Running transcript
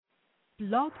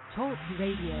Blog Talk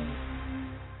Radio.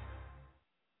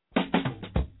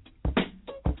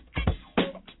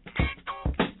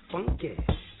 Funky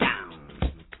sound.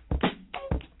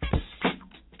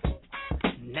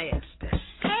 Nasty.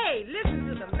 Hey, listen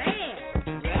to the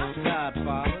man. Yeah,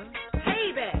 Godfather.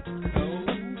 Payback.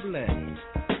 Cold-blooded.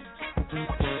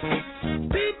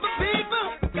 People,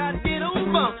 gotta get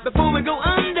over before we go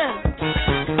under.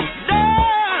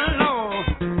 Lord.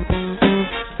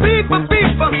 People,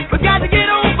 we gotta get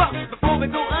over before we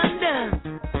go under.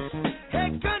 Hey,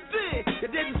 country, you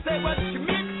didn't say what you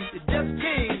meant. You just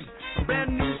changed. A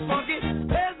brand new funky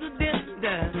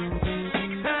president.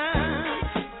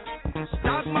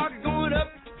 Stock market going up,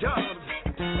 jobs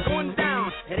going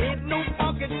down. It ain't no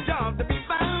funky job to be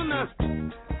found.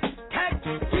 Tax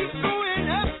keeps going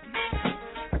up.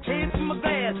 I came from my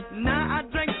glass, now I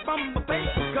drink from my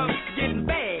paper cup. Getting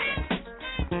bad.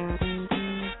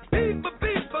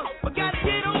 People, we gotta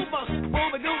get over before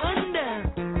we go under.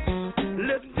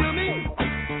 Listen to me.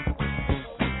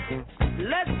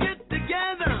 Let's get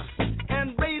together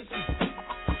and raise.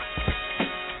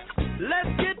 Let's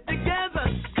get together,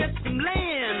 get some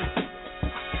land.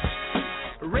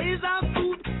 Raise our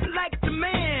food like the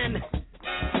man.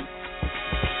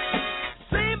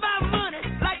 Save our money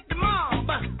like the mob.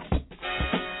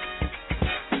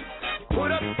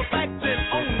 Put up a factory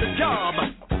on the job.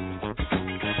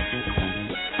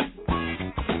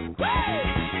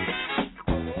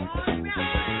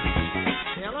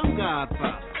 Tell 'em,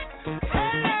 Godfather.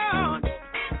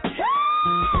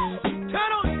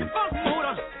 Turn on your funk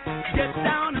motor. Get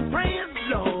down and praise the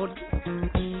Lord.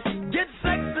 Get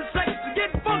sexy,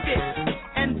 get funky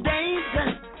and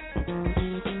dance.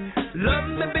 Love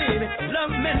me, baby,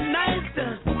 love me nice.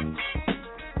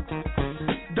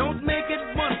 Don't make it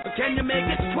once, but can you make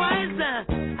it twice?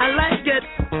 I like it.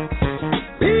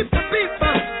 People,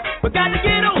 we got to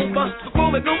get over before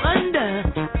we go under.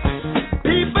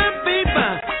 People,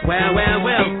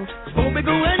 well, before we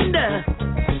go under.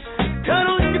 Turn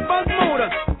on your funk motor.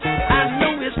 I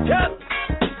know it's tough.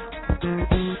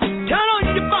 Turn on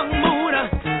your funk motor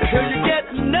till you get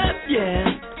enough, yeah.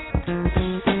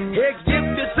 Hey, give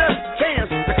yourself a chance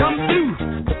to come through.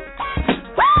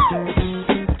 Woo!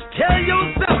 Tell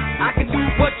yourself I can do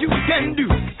what you can do.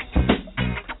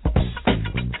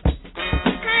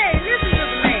 Hey, listen to the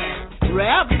man.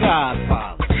 Rap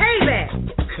Godfather. Payback.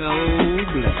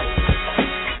 Cold-blooded.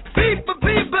 People.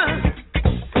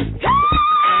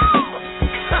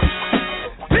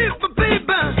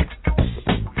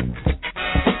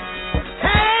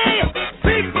 Hey,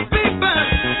 people.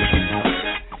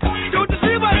 Don't you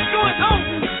see what's going on?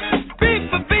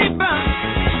 People.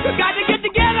 You got to get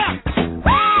together.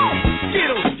 Woo! Get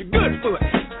on your good foot.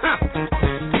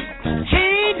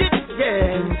 Change it,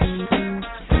 yeah.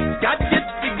 Got to get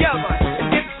together and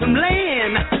get some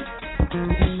land.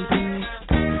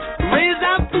 Raise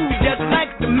our food just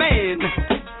like the man.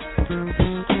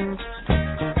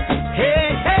 Hey.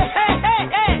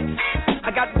 I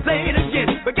got to say it again.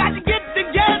 We got to get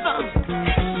together,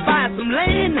 buy some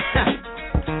land.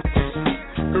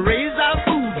 Raise our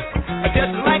food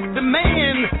just like the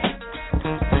man.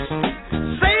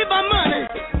 Save our money,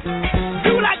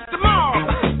 do like the mob.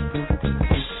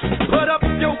 Put up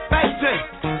your factory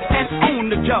and own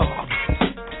the job.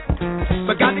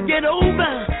 We got to get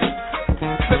over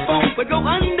before we go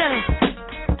under.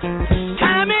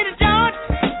 Time in George.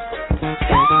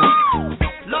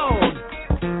 Lord.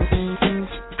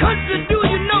 Country, do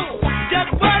you know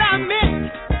just what I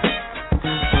meant?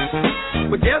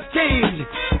 We just changed.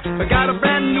 We got a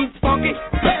brand new funky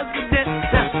president.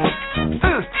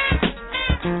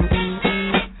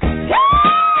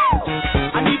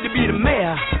 I need to be the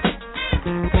mayor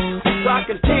so I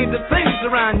can change the things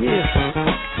around here.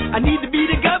 I need to be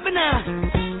the governor.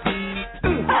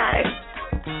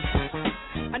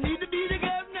 I need to be the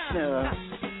governor.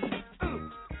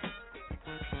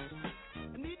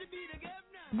 I need to be the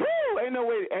governor. Woo!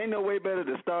 Ain't no way better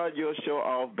to start your show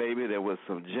off, baby. There was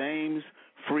some James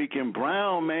freaking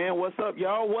Brown, man. What's up,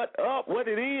 y'all? What up? What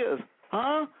it is?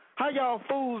 Huh? How y'all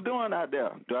fools doing out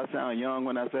there? Do I sound young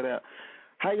when I say that?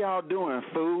 How y'all doing,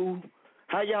 fool?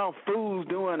 How y'all fools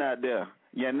doing out there?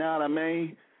 You know what I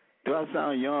mean? Do I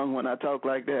sound young when I talk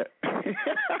like that?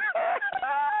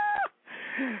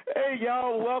 Hey,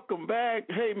 y'all, welcome back.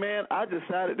 Hey, man, I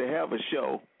decided to have a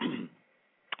show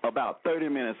about 30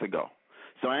 minutes ago.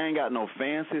 So I ain't got no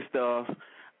fancy stuff.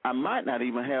 I might not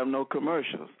even have no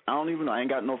commercials. I don't even know. I ain't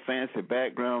got no fancy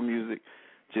background music.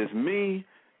 Just me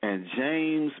and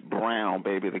James Brown,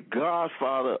 baby, the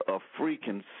godfather of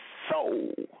freaking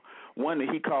soul, one that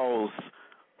he calls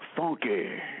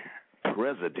Funky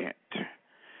President.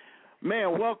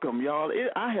 Man, welcome, y'all.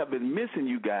 I have been missing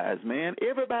you guys, man.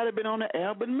 Everybody been on the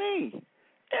air but me.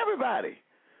 Everybody.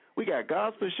 We got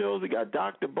gospel shows. We got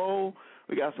Dr. Bo.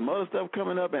 We got some other stuff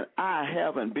coming up, and I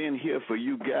haven't been here for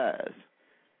you guys.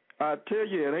 I tell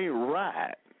you, it ain't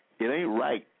right. It ain't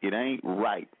right. It ain't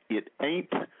right. It ain't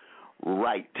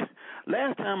right.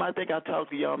 Last time I think I talked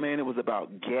to y'all, man, it was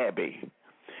about Gabby.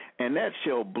 And that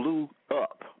show blew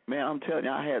up. Man, I'm telling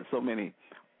you, I had so many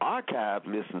archive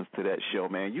listens to that show,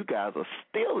 man. You guys are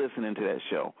still listening to that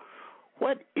show.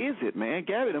 What is it, man?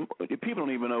 Gabby, people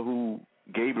don't even know who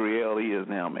Gabrielle is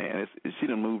now, man. She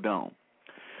done moved on.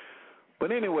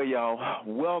 But anyway, y'all,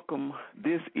 welcome.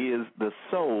 This is the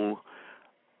Soul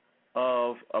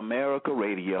of America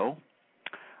Radio.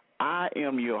 I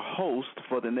am your host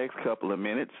for the next couple of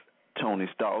minutes, Tony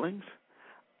Stallings.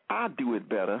 I do it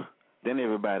better than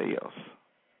everybody else.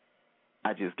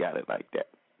 I just got it like that.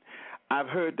 I've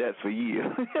heard that for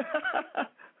years.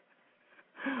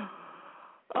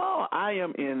 Oh, I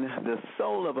am in the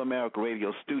Soul of America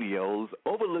Radio studios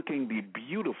overlooking the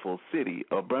beautiful city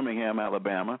of Birmingham,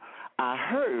 Alabama. I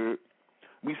heard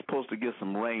we're supposed to get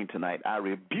some rain tonight. I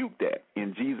rebuke that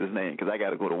in Jesus' name because I got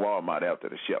to go to Walmart after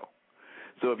the show.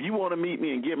 So if you want to meet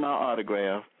me and get my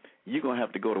autograph, you're going to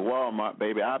have to go to Walmart,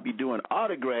 baby. I'll be doing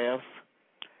autographs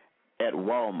at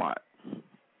Walmart.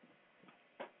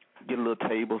 Get a little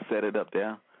table, set it up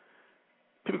there.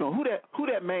 People going, who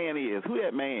that man is? Who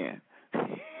that man?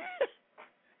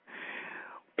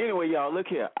 Anyway, y'all, look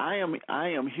here. I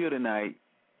am here tonight.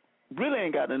 Really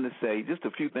ain't got nothing to say. Just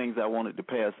a few things I wanted to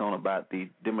pass on about the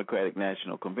Democratic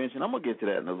National Convention. I'm going to get to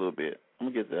that in a little bit.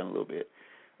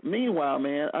 Meanwhile,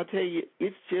 man, I tell you,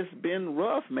 it's just been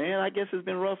rough, man. I guess it's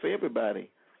been rough for everybody.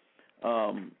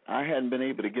 I hadn't been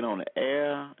able to get on the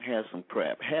air, had some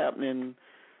crap happening,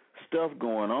 stuff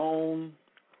going on.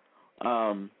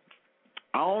 I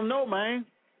don't know, man.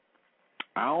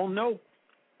 I don't know.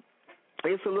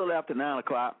 It's a little after 9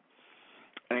 o'clock,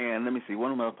 and let me see.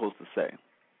 What am I supposed to say?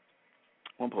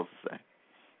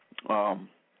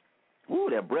 Ooh,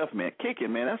 that breath mint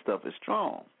kicking, man. That stuff is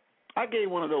strong. I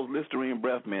gave one of those Listerine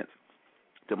breath mints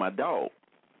to my dog,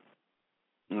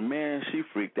 and man, she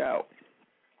freaked out.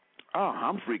 Oh,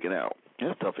 I'm freaking out.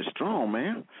 That stuff is strong,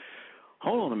 man.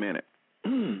 Hold on a minute.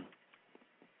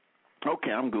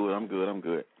 Okay, I'm good.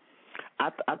 I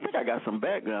think I got some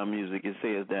background music, it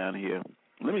says down here.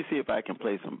 Let me see if I can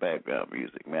play some background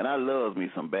music, man. I love me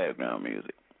some background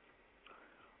music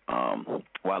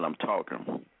while I'm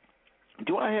talking.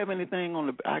 Do I have anything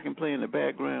I can play in the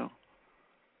background?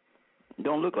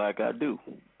 Don't look like I do.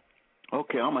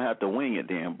 Okay, I'm going to have to wing it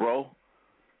then, bro.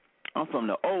 I'm from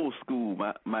the old school,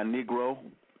 my Negro.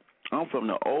 I'm from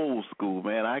the old school,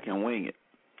 man. I can wing it.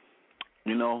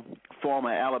 You know,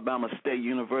 former Alabama State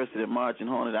University Marching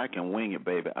Hornet, I can wing it,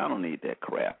 baby. I don't need that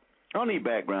crap. I don't need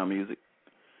background music.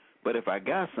 But if I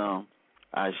got some,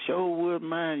 I sure wouldn't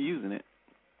mind using it.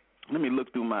 Let me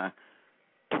look through my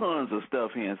tons of stuff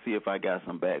here and see if I got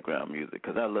some background music,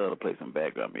 because I love to play some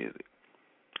background music.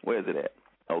 Where's it at?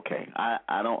 Okay.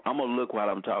 I'm going to look while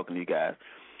I'm talking to you guys.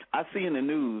 I see in the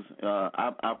news,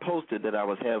 I posted that I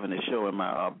was having a show in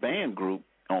my band group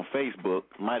on Facebook,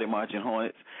 Mighty Marching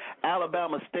Hornets,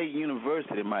 Alabama State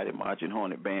University Mighty Marching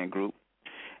Hornet Band Group.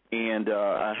 And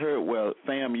I heard, well,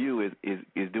 FAMU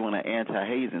is doing an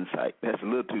anti-hazing site. That's a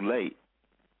little too late.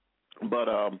 But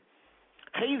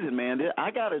hazing, man,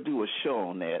 I got to do a show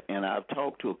on that. And I've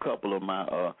talked to a couple of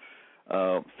my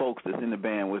folks that's in the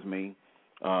band with me,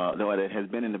 that has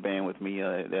been in the band with me,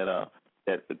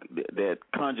 that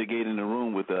conjugate in the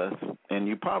room with us. And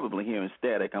you're probably hearing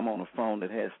static. I'm on a phone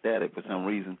that has static for some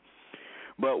reason.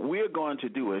 But we're going to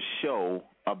do a show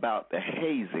about the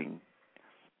hazing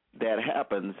that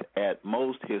happens at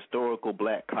most historical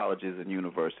black colleges and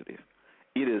universities.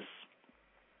 It is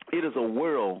a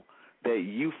world that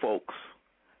you folks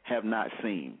have not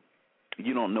seen.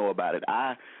 You don't know about it.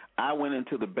 I went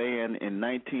into the band in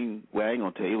I ain't going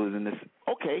to tell you, it was in this,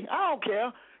 okay, I don't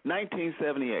care,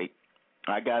 1978.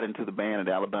 I got into the band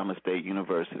at Alabama State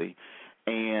University,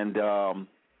 and how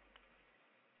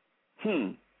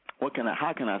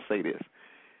can I say this?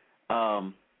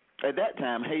 At that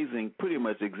time, hazing pretty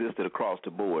much existed across the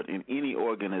board in any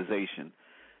organization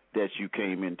that you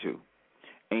came into.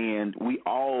 And we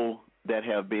all that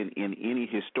have been in any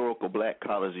historical black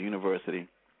college or university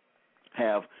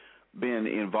have been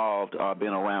involved or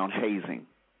been around hazing.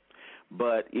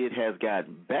 But it has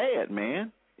gotten bad,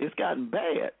 man. It's gotten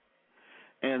bad.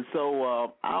 And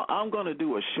so I'm going to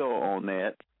do a show on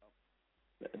that.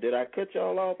 Did I cut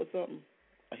y'all off or something?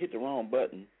 I hit the wrong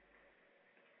button.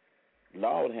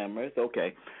 Lord have mercy.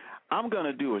 Okay. I'm going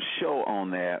to do a show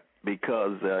on that,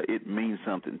 because it means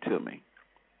something to me.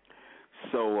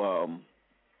 So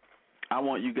I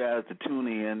want you guys to tune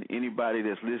in. Anybody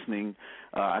that's listening,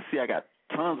 I see I got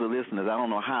tons of listeners. I don't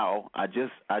know how. I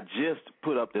just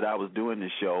put up that I was doing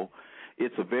this show.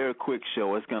 It's a very quick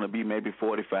show. It's going to be maybe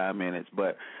 45 minutes.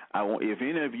 But if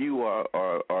any of you are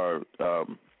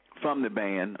from the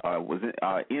band or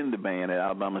are in the band at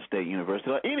Alabama State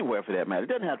University or anywhere for that matter, it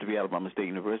doesn't have to be Alabama State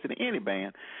University, any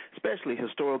band, especially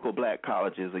historical black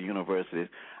colleges or universities,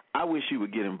 I wish you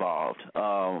would get involved.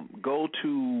 Go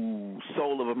to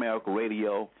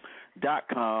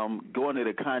soulofamerica.radio.com, go into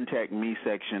the Contact Me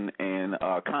section and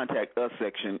Contact Us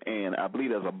section, and I believe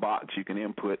there's a box you can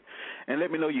input, and let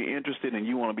me know you're interested and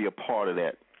you want to be a part of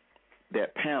that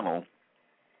panel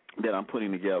that I'm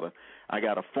putting together. I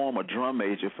got a former drum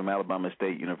major from Alabama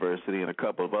State University and a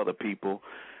couple of other people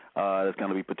that's going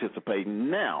to be participating.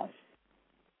 Now,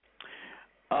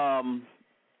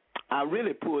 I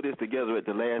really pulled this together at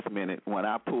the last minute when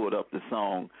I pulled up the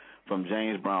song from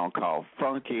James Brown called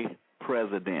Funky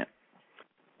President.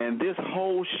 And this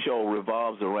whole show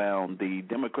revolves around the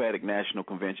Democratic National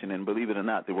Convention and, believe it or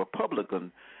not, the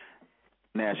Republican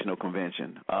National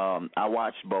Convention. I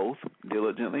watched both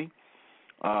diligently.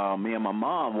 Me and my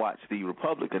mom watched the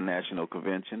Republican National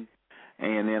Convention,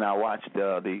 and then I watched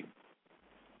the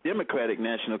Democratic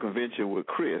National Convention with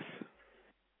Chris.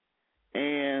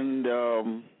 And,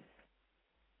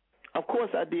 of course,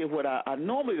 I did what I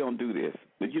normally don't do this.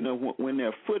 But, you know, when there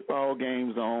are football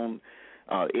games on,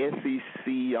 SEC,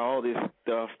 all this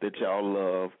stuff that y'all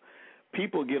love,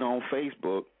 people get on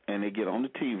Facebook and they get on the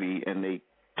TV and they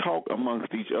talk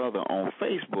amongst each other on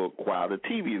Facebook while the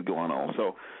TV is going on.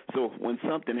 So when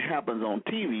something happens on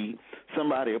TV,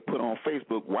 somebody will put on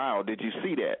Facebook, "Wow, did you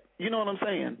see that?" You know what I'm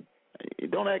saying?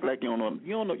 Don't act like you don't know.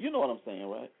 You know what I'm saying,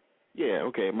 right? Yeah,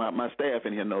 okay. My staff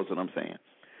in here knows what I'm saying.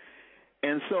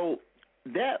 And so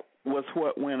that was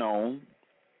what went on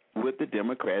with the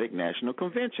Democratic National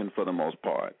Convention for the most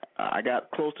part. I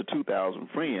got close to 2,000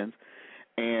 friends,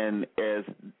 and as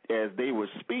they were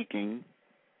speaking,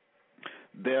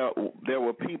 there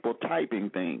were people typing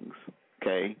things,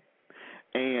 okay?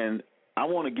 And I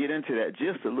want to get into that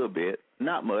just a little bit,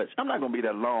 not much. I'm not going to be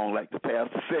that long like the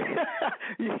pastor said.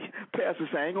 Pastor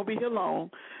said, I ain't going to be here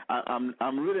long.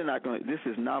 I'm really not going to. This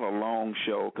is not a long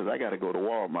show because I got to go to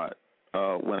Walmart.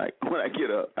 When I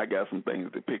get up, I got some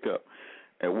things to pick up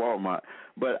at Walmart.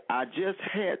 But I just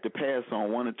had to pass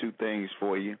on one or two things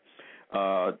for you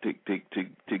to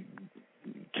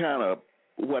kind of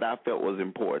what I felt was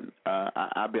important.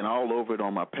 I've been all over it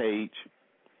on my page.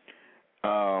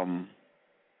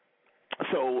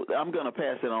 So I'm going to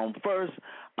pass it on. First,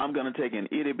 I'm going to take an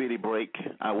itty-bitty break.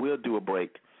 I will do a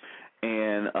break.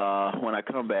 And when I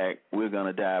come back, we're going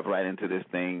to dive right into this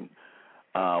thing.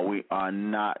 We are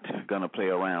not going to play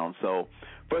around. So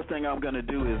first thing I'm going to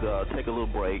do is take a little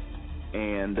break.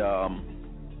 And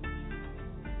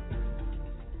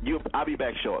I'll be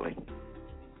back shortly.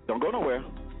 Don't go nowhere.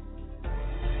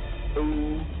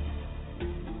 Ooh.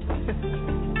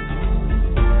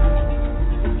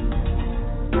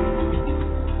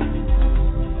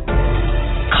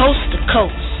 Coast to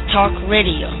Coast Talk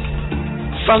Radio,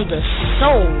 from the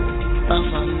soul of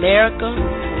America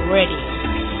Radio.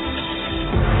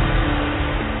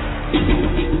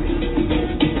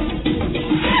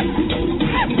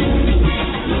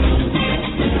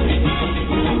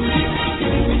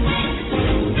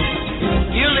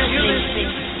 You're listening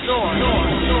to Soar.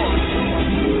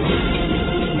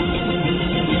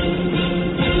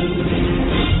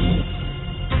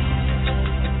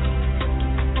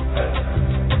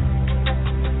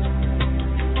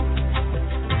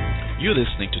 You're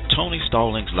listening to Tony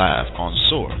Stallings Live on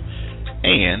SOAR.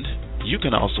 And you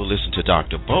can also listen to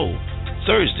Dr. Bo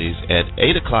Thursdays at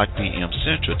 8 o'clock p.m.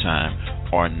 Central Time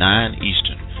or 9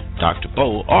 Eastern. Dr.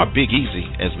 Bo, or Big Easy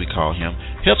as we call him,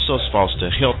 helps us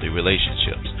foster healthy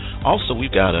relationships. Also,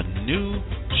 we've got a new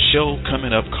show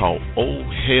coming up called Oh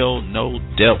Hell No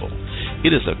Devil. It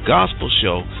is a gospel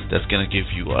show that's going to give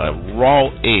you a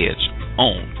raw edge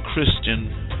on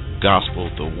Christian gospel,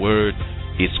 the word.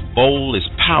 It's bold, it's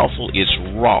powerful, it's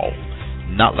raw,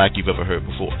 not like you've ever heard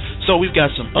before. So we've got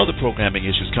some other programming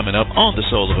issues coming up on the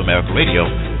Soul of America Radio.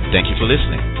 Thank you for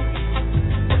listening.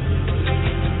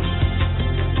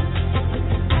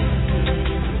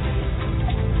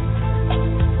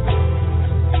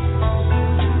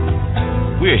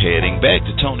 We're heading back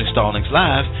to Tony Stallings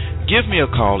Live. Give me a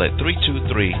call at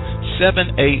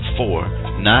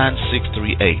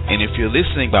 323-784-9638. And if you're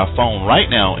listening by phone right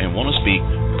now and want to speak,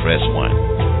 press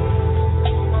 1.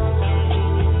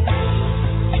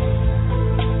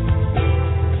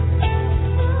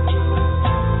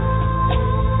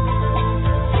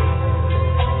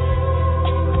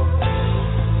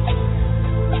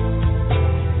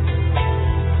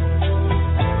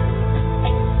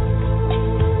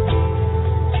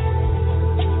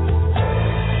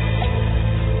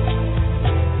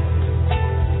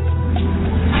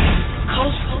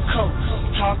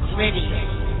 Radio.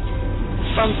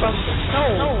 From the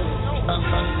soul of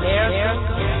America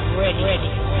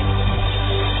Radio.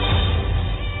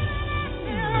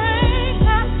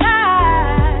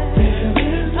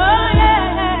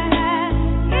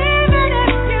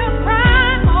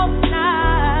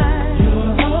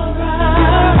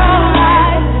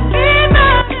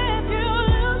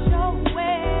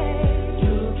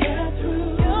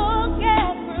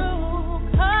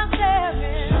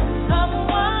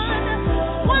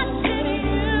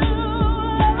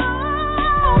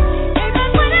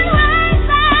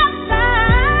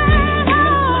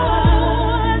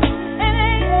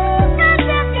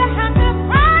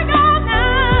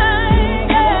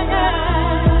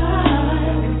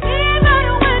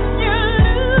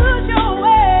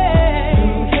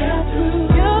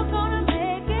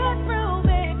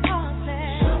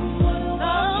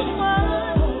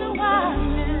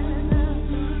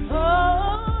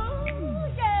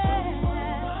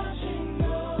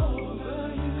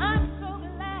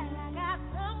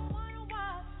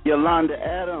 Yolanda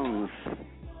Adams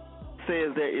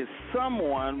says there is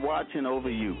someone watching over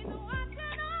you.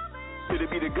 Could it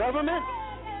be the government?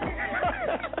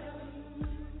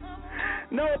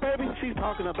 No, baby, she's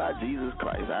talking about Jesus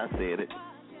Christ. I said it.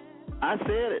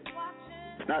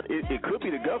 It's not. It could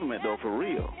be the government though, for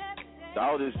real.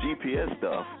 All this GPS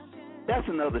stuff. That's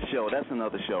another show.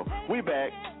 We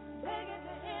back.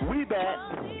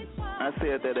 I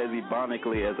said that as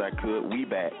ebonically as I could. We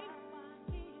back.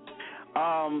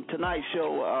 Tonight's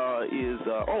show is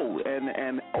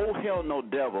and Oh Hell No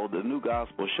Devil, the new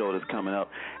gospel show that's coming up,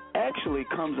 actually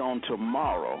comes on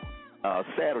tomorrow,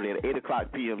 Saturday at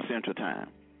 8:00 p.m. Central Time.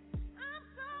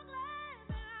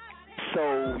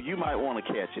 So you might want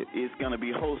to catch it. It's going to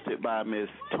be hosted by Miss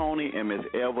Tony and Miss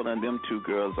Evelyn. Them two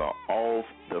girls are off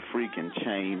the freaking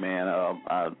chain, man.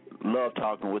 I love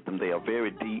talking with them. They are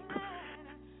very deep.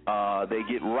 They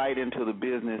get right into the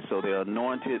business, so they're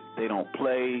anointed. They don't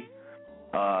play.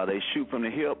 They shoot from the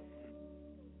hip,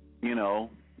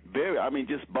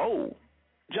 just bold.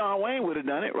 John Wayne would have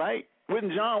done it, right?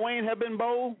 Wouldn't John Wayne have been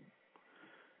bold?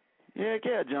 Yeah,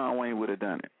 John Wayne would have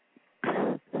done it.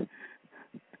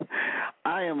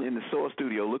 I am in the Source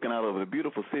studio looking out over the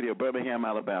beautiful city of Birmingham,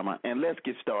 Alabama, and let's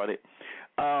get started.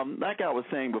 Like I was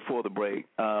saying before the break,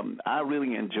 I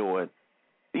really enjoyed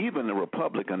even the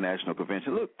Republican National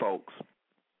Convention. Look, folks,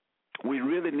 we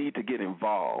really need to get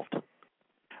involved.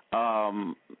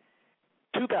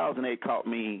 2008 caught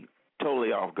me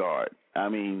totally off guard. I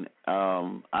mean,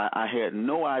 I had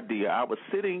no idea. I was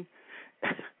sitting.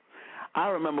 I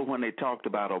remember when they talked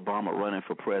about Obama running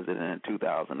for president in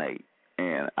 2008,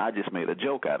 and I just made a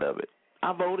joke out of it.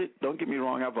 I voted. Don't get me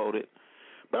wrong, I voted,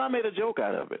 but I made a joke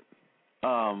out of it.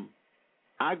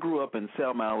 I grew up in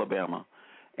Selma, Alabama,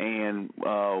 and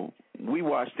we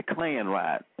watched the Klan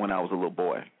ride when I was a little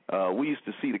boy. We used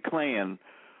to see the Klan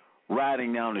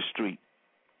riding down the street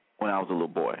when I was a little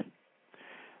boy.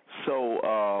 So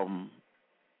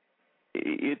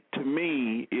to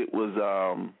me it was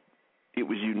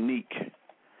unique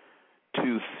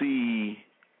to see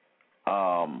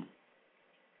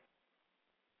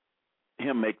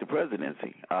him make the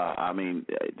presidency.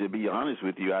 To be honest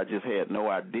with you, I just had no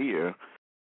idea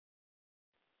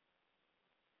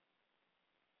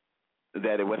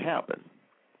that it would happen.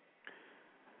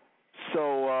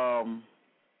 So,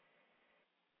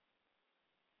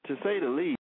 to say the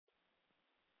least,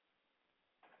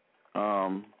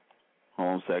 hold on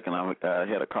a second. I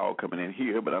had a call coming in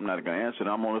here, but I'm not going to answer it.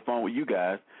 I'm on the phone with you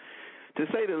guys. To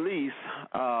say the least,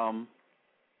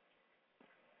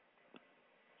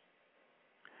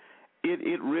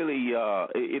 it really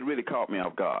caught me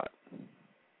off guard.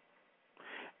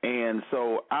 And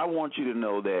so I want you to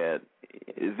know that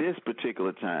this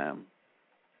particular time,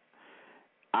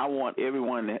 I want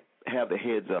everyone to have the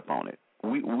heads up on it.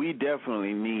 We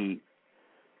definitely need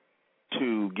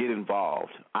to get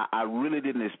involved. I really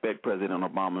didn't expect President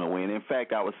Obama to win. In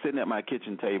fact, I was sitting at my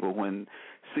kitchen table when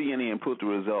CNN put the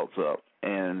results up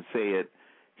and said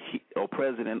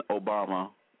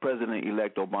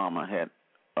President-elect Obama had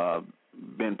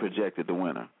been projected the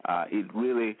winner. It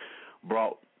really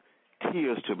brought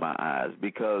tears to my eyes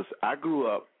because I grew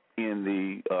up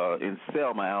in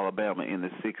Selma, Alabama in the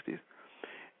 60s.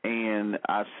 And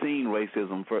I've seen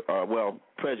racism,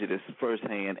 prejudice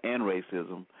firsthand and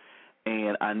racism.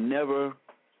 And I never,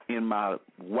 in my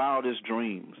wildest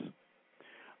dreams,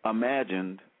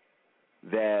 imagined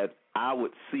that I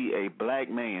would see a black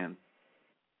man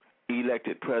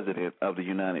elected president of the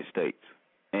United States.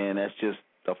 And that's just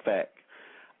a fact.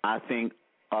 I think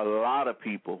a lot of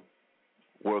people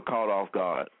were caught off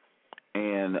guard.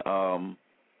 And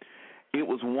it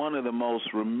was one of the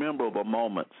most memorable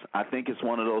moments. I think it's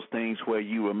one of those things where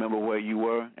you remember where you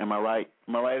were. Am I right?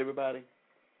 Am I right, everybody?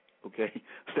 Okay.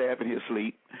 Staff in here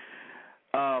sleep.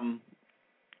 I'm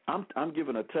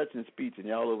giving a touching speech and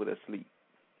y'all over there sleep.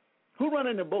 Who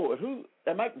running the board? Do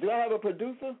I have a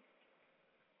producer?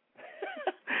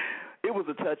 It was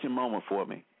a touching moment for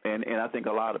me, and I think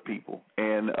a lot of people.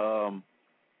 And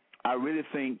I really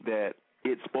think that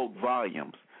it spoke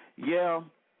volumes. Yeah,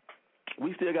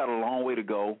 we still got a long way to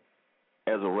go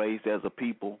as a race, as a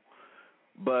people,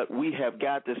 but we have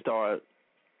got to start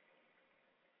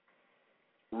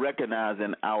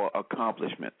recognizing our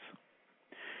accomplishments.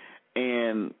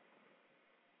 And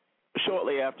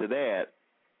shortly after that,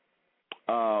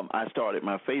 I started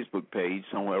my Facebook page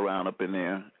somewhere around up in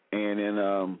there, and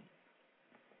then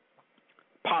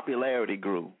popularity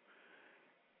grew.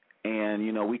 And,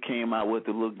 you know, we came out with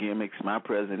the little gimmicks, My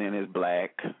President is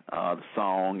Black, the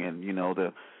song, and, you know,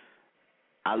 the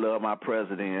I Love My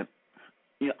President.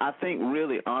 You know, I think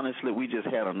really, honestly, we just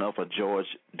had enough of George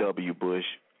W. Bush.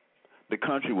 The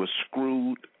country was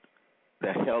screwed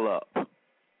the hell up.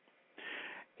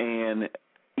 And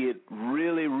it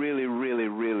really, really, really,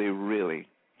 really, really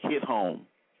hit home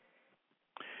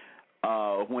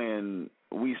when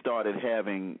we started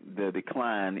having the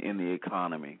decline in the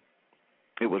economy.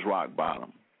 It was rock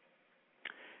bottom.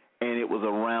 And it was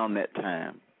around that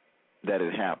time that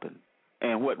it happened.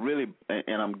 And what really,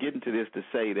 and I'm getting to this to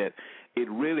say that it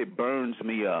really burns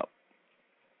me up.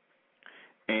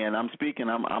 And I'm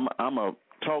a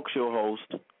talk show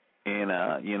host,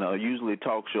 and you know, usually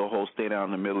talk show hosts stay down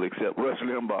in the middle except Rush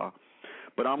Limbaugh.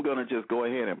 But I'm going to just go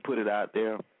ahead and put it out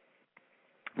there,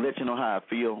 let you know how I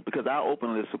feel, because I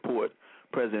openly support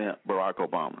President Barack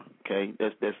Obama. Okay,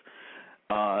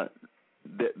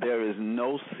 there is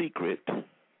no secret.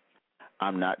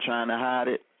 I'm not trying to hide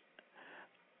it.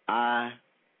 I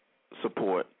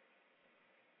support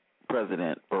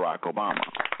President Barack Obama.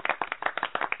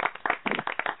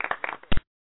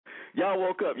 Y'all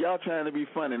woke up. Y'all trying to be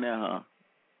funny now,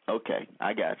 huh? Okay,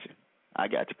 I got you.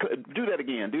 Do that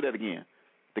again.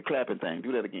 The clapping thing.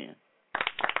 Do that again.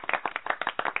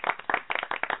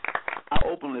 I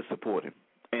openly support him.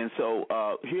 And so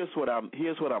here's what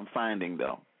I'm finding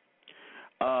though.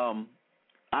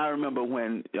 I remember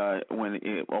when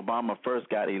Obama first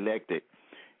got elected,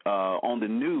 on the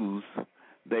news,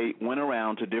 they went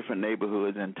around to different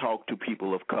neighborhoods and talked to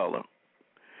people of color.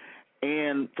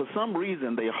 And for some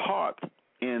reason, they harped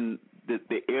in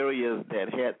the areas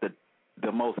that had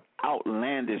the most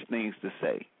outlandish things to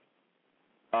say.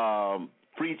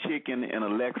 Free chicken and a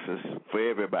Lexus for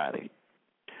everybody.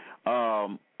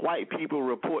 White people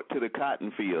report to the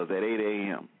cotton fields at 8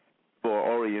 a.m. for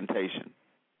orientation.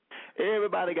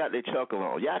 Everybody got their chuckle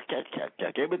on. Yak, yak, yak,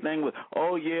 yak. Everything was,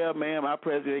 oh, yeah, man, my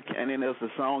president. And then there's a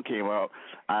song came out.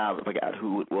 I forgot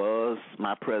who it was.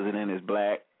 My president is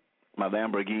black. My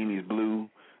Lamborghini's blue.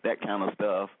 That kind of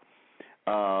stuff.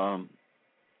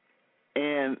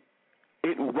 And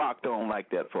it rocked on like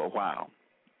that for a while.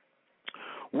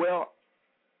 Well,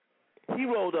 he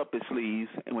rolled up his sleeves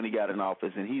when he got in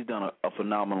office, and he's done a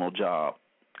phenomenal job.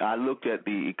 I looked at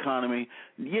the economy.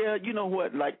 Yeah, you know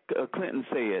what? Like Clinton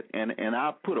said, and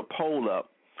I put a poll up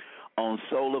on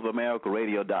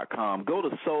soulamericaradio.com. Go to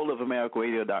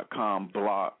soulamericaradio.com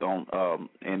blog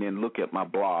and then look at my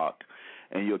blog,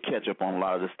 and you'll catch up on a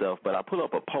lot of the stuff. But I put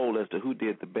up a poll as to who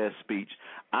did the best speech.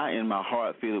 I, in my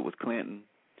heart, feel it was Clinton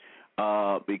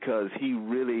because he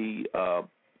really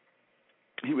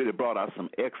brought out some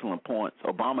excellent points.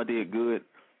 Obama did good,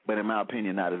 but in my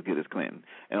opinion, not as good as Clinton.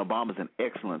 And Obama's an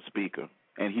excellent speaker,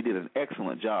 and he did an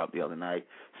excellent job the other night.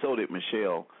 So did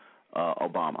Michelle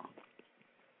Obama.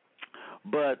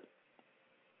 But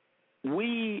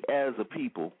we as a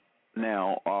people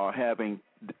now are having,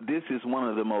 this is one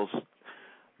of the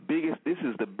this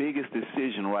is the biggest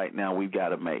decision right now we've got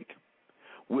to make.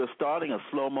 We're starting a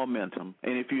slow momentum,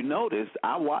 and if you notice,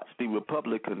 I watched the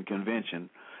Republican convention.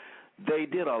 They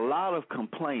did a lot of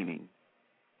complaining,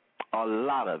 a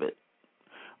lot of it,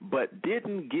 but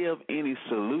didn't give any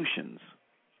solutions,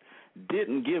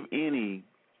 didn't give any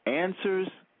answers,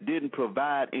 didn't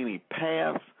provide any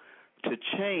paths to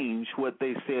change what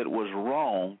they said was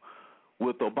wrong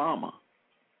with Obama.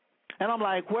 And I'm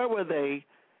like, where were they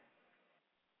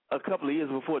a couple of years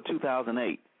before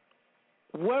 2008?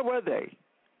 Where were they?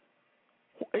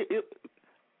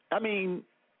 I mean,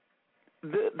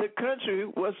 the country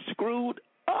was screwed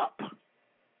up.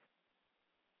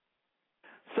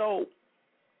 So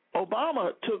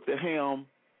Obama took the helm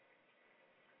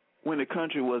when the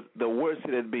country was the worst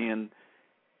it had been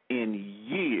in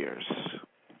years.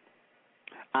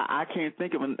 I can't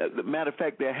think of a matter of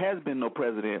fact, there has been no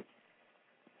president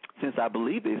since I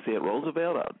believe they said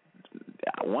Roosevelt,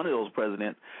 one of those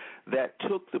presidents, that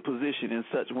took the position in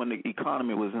such when the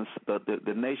economy was in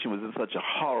the nation was in such a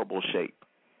horrible shape.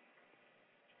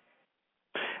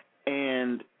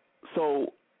 And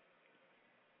so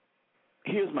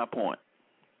here's my point.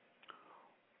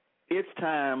 It's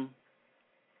time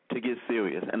to get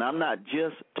serious. And I'm not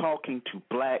just talking to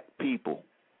black people.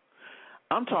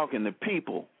 I'm talking to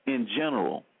people in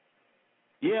general.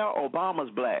 Yeah, Obama's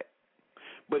black.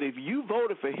 But if you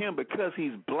voted for him because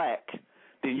he's black,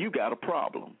 then you got a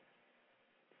problem.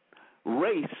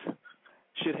 Race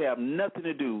should have nothing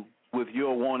to do with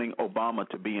your wanting Obama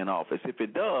to be in office. If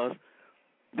it does,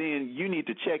 then you need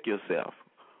to check yourself.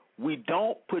 We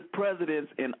don't put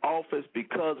presidents in office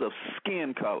because of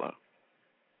skin color.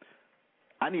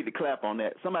 I need to clap on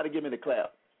that. Somebody give me the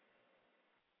clap.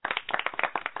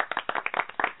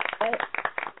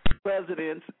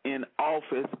 Presidents in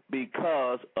office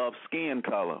because of skin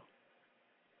color.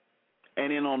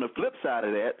 And then on the flip side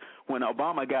of that, when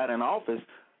Obama got in office,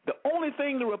 the only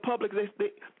thing the Republicans,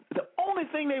 the only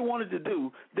thing they wanted to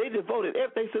do, they devoted,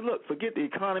 they said, look, forget the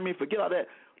economy, forget all that.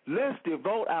 Let's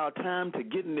devote our time to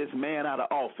getting this man out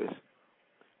of office,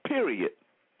 period.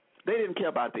 They didn't care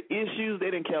about the issues.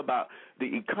 They didn't care about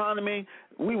the economy.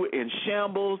 We were in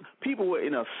shambles. People were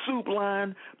in a soup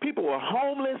line. People were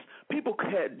homeless. People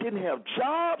didn't have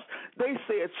jobs. They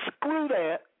said, screw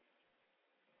that.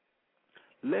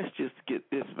 Let's just get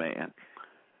this man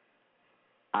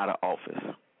out of office.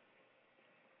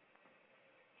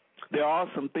 There are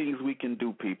some things we can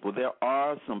do, people. There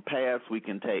are some paths we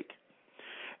can take.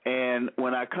 And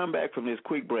when I come back from this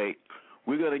quick break,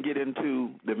 we're going to get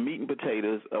into the meat and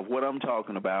potatoes of what I'm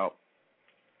talking about.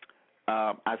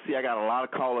 I see I got a lot of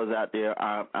callers out there.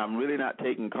 I'm really not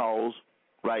taking calls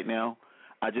right now.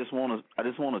 I just want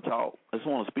to talk. I just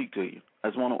want to speak to you. I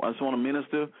just want to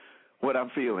minister what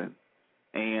I'm feeling.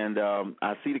 And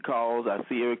I see the calls. I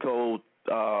see area code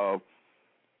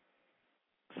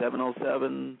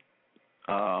 707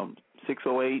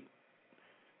 608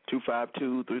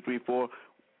 252 334.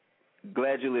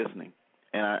 Glad you're listening.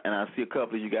 And I see a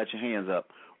couple of you got your hands up.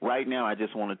 Right now, I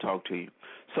just want to talk to you.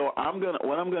 So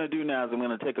what I'm gonna do now is I'm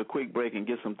gonna take a quick break and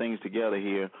get some things together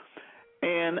here.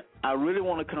 And I really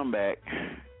want to come back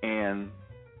and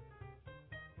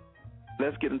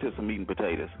let's get into some meat and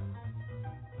potatoes.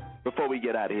 Before we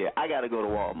get out of here, I got to go to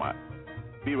Walmart.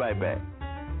 Be right back.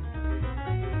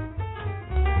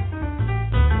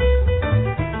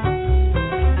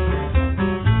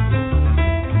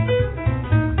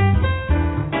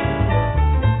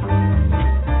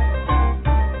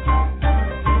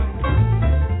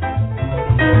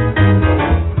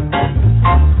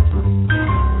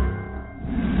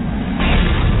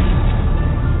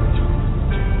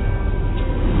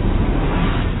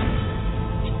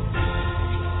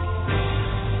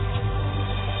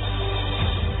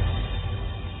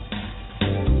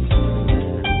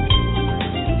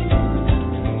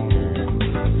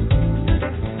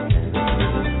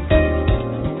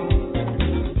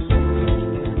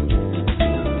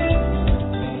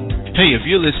 Hey, if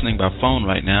you're listening by phone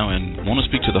right now and want to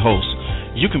speak to the host,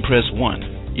 you can press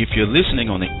 1. If you're listening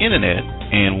on the internet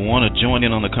and want to join in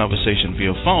on the conversation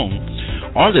via phone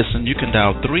or listen, you can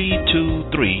dial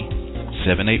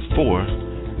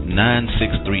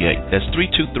 323-784-9638. That's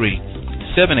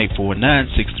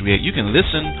 323-784-9638. You can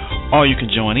listen or you can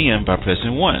join in by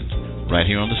pressing 1 right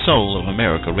here on the Soul of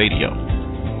America Radio.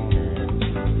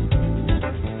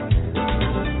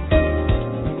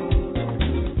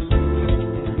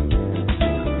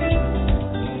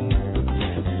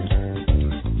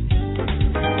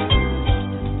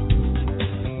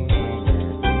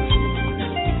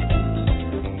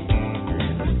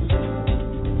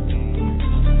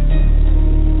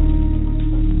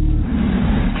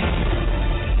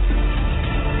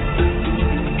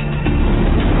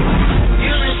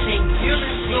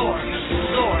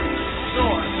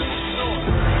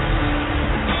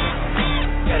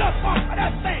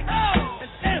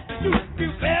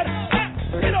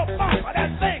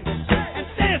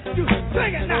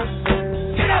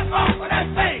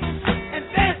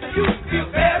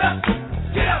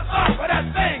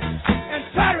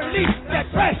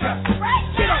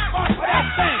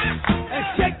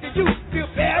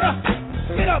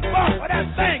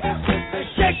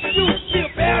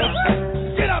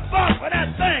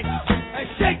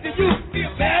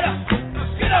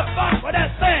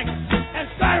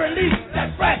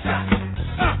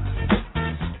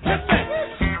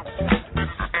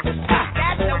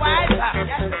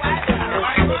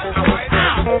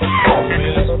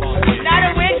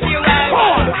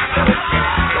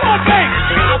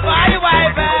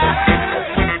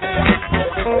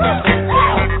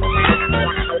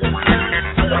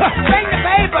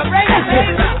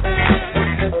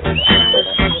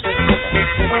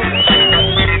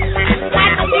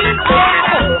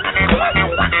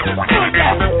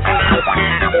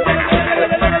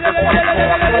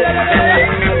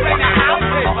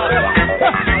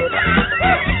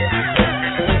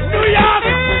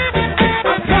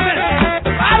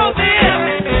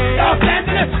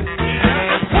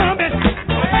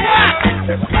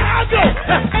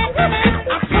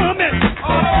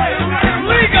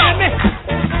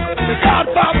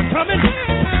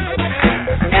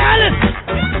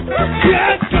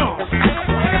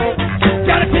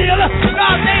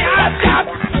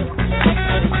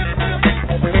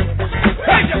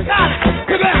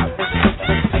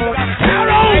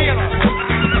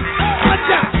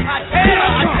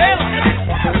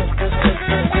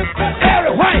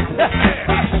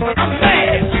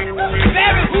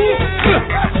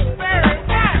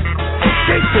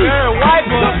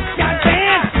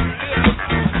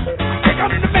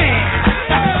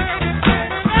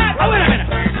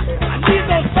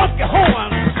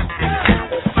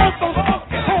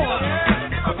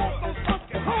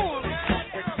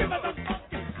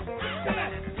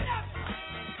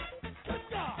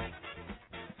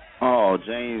 Oh,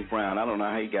 James Brown. I don't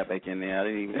know how he got back in there. I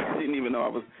didn't even know I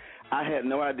was. I had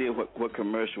no idea what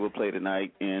commercial would play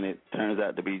tonight, and it turns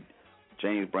out to be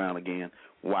James Brown again.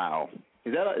 Wow.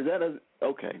 Is that a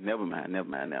okay? Never mind.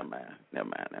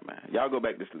 Y'all go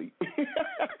back to sleep.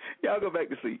 Y'all go back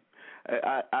to sleep.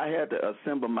 I had to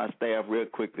assemble my staff real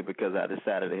quickly because I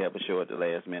decided to have a show at the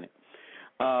last minute.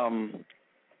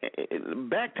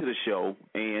 Back to the show,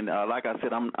 and like I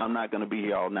said, I'm not going to be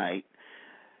here all night.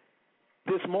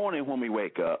 This morning when we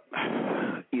wake up,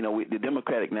 the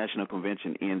Democratic National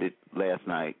Convention ended last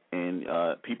night, and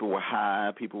people were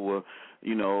high, people were,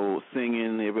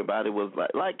 singing. Everybody was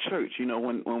like church.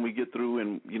 When we get through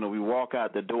and we walk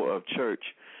out the door of church,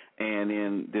 and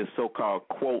then this so-called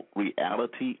quote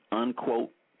reality unquote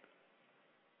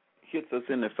hits us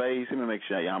in the face. Let me make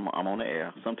sure I'm on the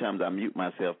air. Sometimes I mute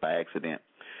myself by accident.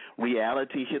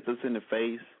 Reality hits us in the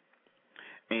face.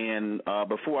 And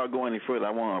before I go any further,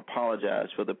 I want to apologize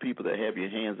for the people that have your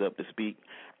hands up to speak.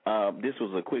 This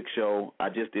was a quick show. I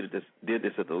just did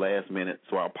this at the last minute,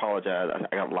 so I apologize.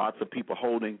 I got lots of people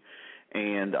holding,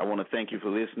 and I want to thank you for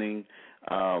listening.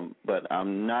 But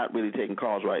I'm not really taking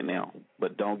calls right now.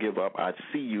 But don't give up. I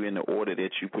see you in the order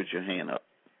that you put your hand up.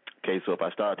 Okay, so if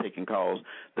I start taking calls,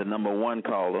 the number one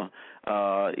caller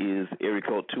is area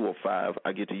code 205.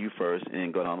 I get to you first and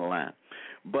then go down the line.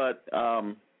 But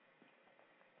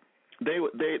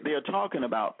they are talking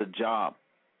about the job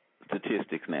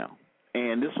statistics now,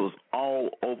 and this was all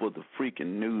over the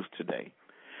freaking news today.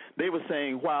 They were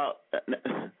saying while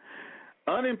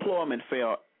unemployment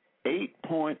fell to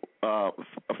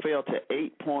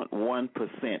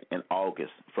 8.1% in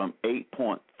August from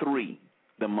 8.3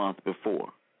 the month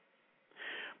before.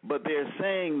 But they're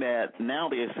saying that now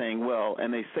they're saying, well,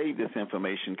 and they save this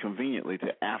information conveniently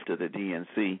to after the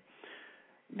DNC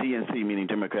meaning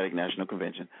Democratic National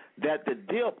Convention, that the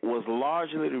dip was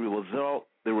largely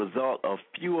the result of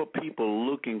fewer people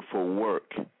looking for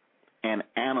work, and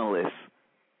analysts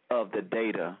of the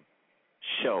data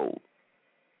showed.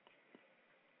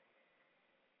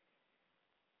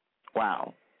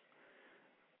 Wow.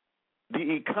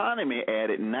 The economy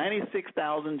added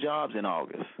 96,000 jobs in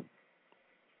August,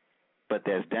 but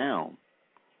that's down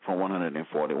from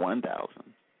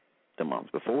 141,000 the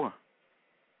month before.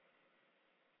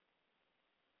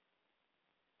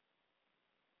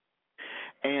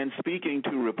 And speaking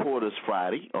to reporters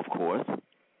Friday, of course,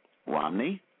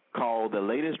 Romney called the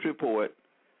latest report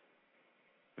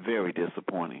very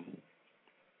disappointing,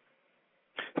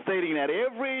 stating that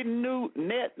every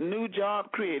net new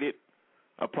job created,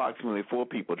 approximately 4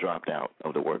 people dropped out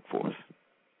of the workforce.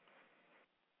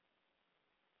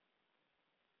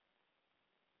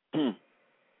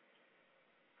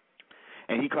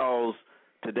 And he calls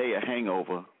today a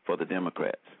hangover for the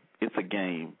Democrats. It's a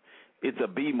game. It's a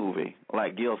B movie,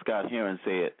 like Gil Scott-Heron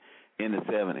said in the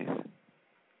 70s.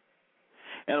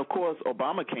 And, of course,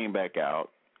 Obama came back out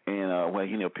and when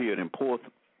he appeared in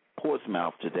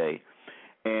Portsmouth today,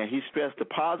 and he stressed the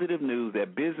positive news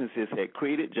that businesses had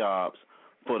created jobs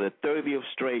for the 30th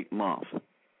straight month.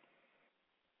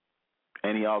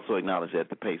 And he also acknowledged that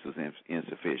the pace was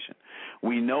insufficient.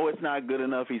 We know it's not good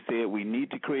enough, he said. We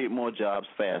need to create more jobs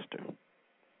faster.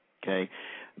 Okay?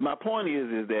 My point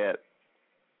is that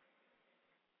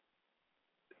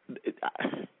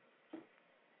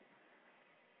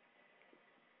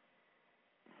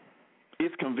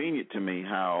it's convenient to me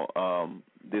how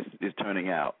this is turning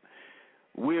out.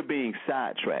 We're being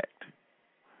sidetracked.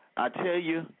 I tell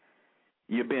you,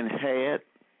 you've been had,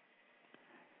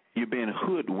 you've been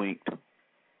hoodwinked,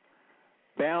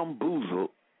 bamboozled,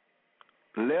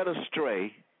 led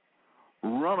astray,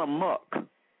 run amok.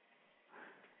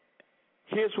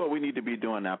 Here's what we need to be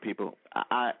doing now, people.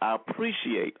 I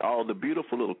appreciate all the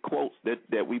beautiful little quotes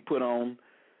that we put on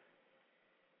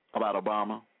about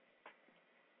Obama.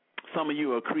 Some of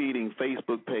you are creating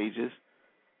Facebook pages,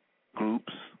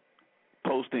 groups,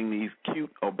 posting these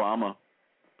cute Obama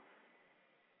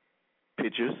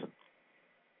pictures.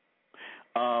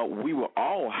 We were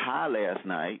all high last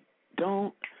night.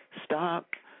 Don't stop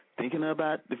thinking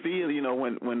about the feel. You know,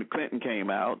 when Clinton came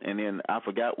out, and then I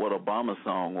forgot what Obama's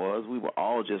song was. We were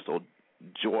all just so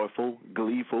joyful,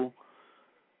 gleeful.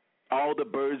 All the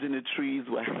birds in the trees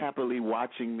were happily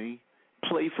watching me,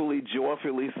 playfully,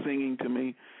 joyfully singing to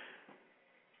me.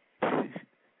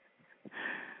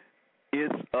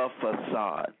 It's a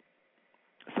facade.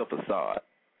 It's a facade.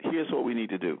 Here's what we need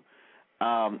to do.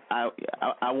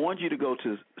 I want you to go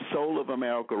to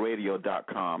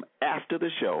soulamericaradio.com after the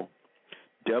show,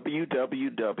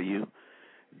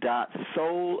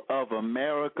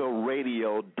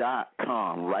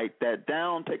 www.soulamericaradio.com. Write that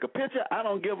down. Take a picture. I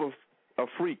don't give a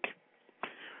freak.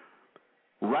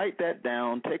 Write that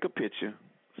down. Take a picture.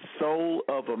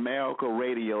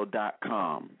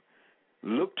 SoulOfAmericaRadio.com.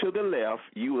 Look to the left.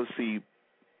 You will see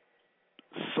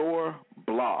SOAR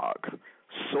blog.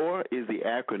 SOAR is the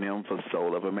acronym for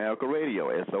Soul of America Radio,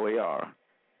 SOAR.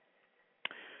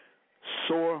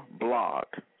 SOAR blog.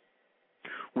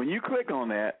 When you click on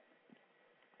that,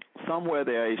 somewhere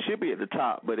there, it should be at the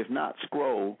top, but if not,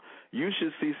 scroll, you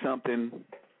should see something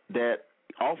that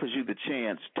offers you the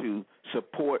chance to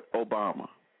support Obama.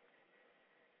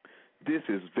 This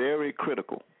is very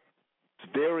critical. It's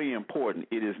very important.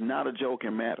 It is not a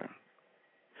joking matter.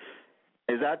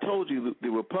 As I told you, the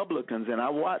Republicans, and I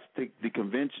watched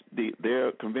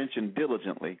their convention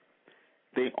diligently,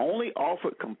 they only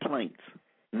offered complaints,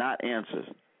 not answers.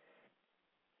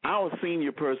 Our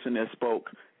senior person that spoke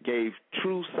gave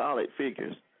true solid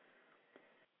figures,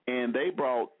 and they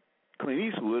brought Clint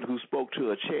Eastwood, who spoke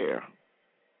to a chair.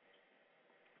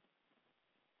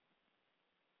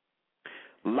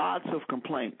 Lots of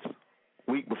complaints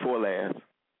week before last,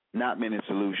 not many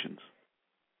solutions.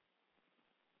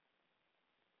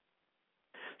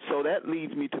 So that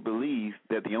leads me to believe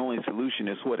that the only solution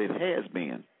is what it has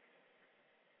been,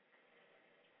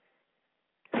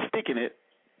 sticking it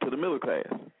to the middle class.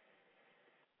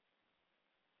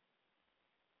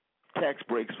 Tax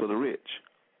breaks for the rich.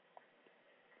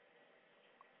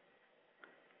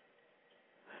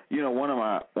 You know, one of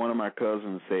my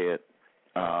cousins said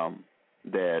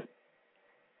that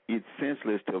it's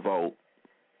senseless to vote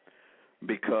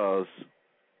because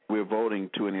we're voting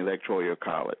to an electoral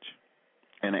college,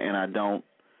 and I don't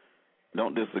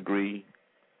disagree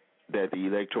that the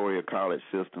electoral college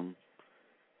system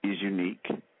is unique.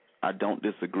 I don't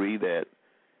disagree that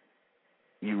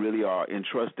you really are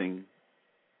entrusting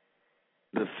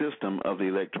the system of the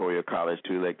electoral college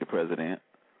to elect the president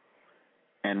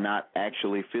and not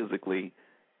actually physically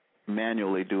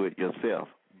manually do it yourself.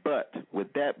 But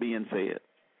with that being said,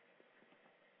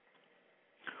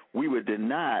 we were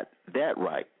denied that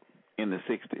right in the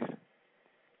 60s.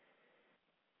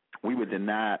 We were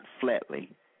denied flatly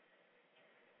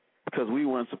because we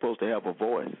weren't supposed to have a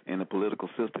voice in the political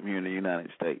system here in the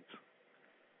United States.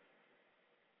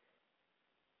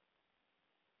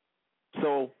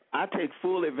 So I take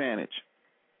full advantage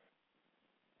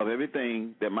of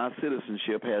everything that my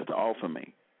citizenship has to offer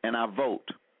me, and I vote.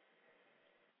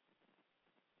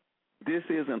 This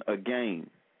isn't a game.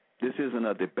 This isn't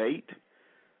a debate.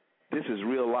 This is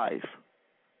real life.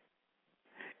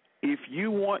 If you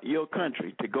want your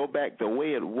country to go back the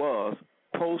way it was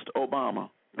post-Obama,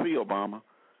 pre-Obama,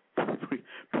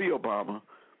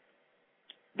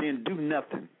 then do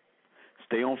nothing.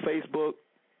 Stay on Facebook,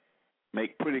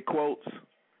 make pretty quotes,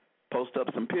 post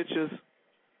up some pictures,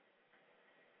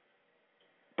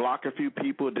 block a few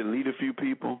people, delete a few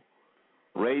people,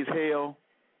 raise hell,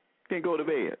 then go to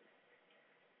bed.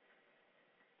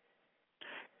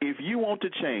 If you want to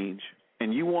change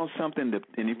and you want something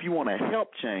and if you want to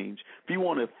help change, if you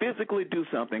want to physically do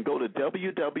something, go to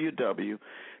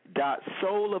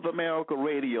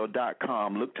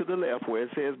www.soulamericaradio.com. Look to the left where it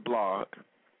says blog,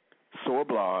 SOAR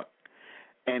blog,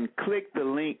 and click the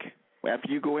link.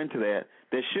 After you go into that,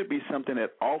 there should be something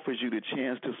that offers you the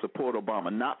chance to support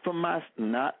Obama. Not from my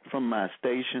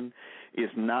station.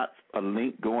 It's not a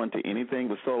link going to anything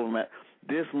with Solar.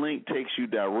 This link takes you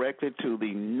directly to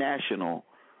the national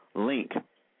link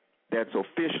that's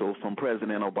official from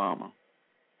President Obama.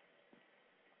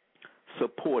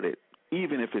 Support it,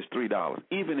 even if it's $3,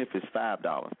 even if it's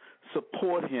 $5.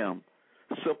 Support him.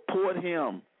 Support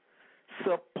him.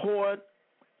 Support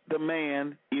the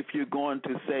man if you're going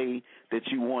to say that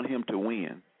you want him to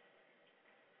win.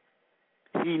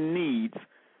 He needs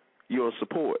your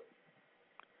support.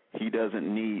 He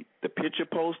doesn't need the picture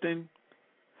posting.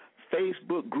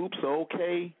 Facebook groups are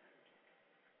okay.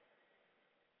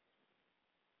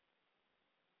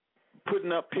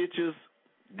 Putting up pictures,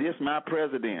 this my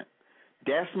president.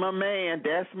 That's my man.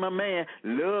 That's my man.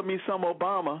 Love me some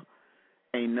Obama.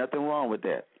 Ain't nothing wrong with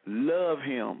that. Love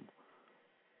him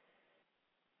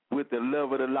with the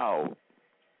love of the Lord.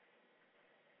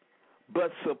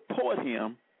 But support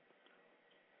him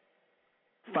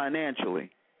financially.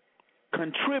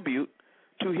 Contribute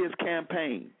to his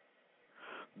campaign.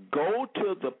 Go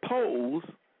to the polls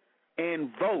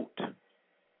and vote.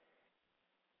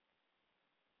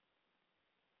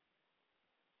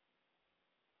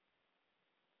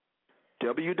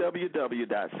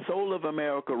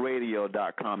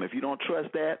 www.soulamericaradio.com. If you don't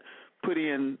trust that, put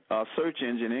in a search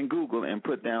engine in Google and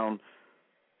put down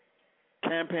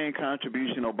campaign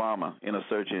contribution Obama in a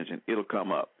search engine. It'll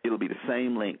come up. It'll be the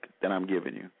same link that I'm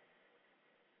giving you.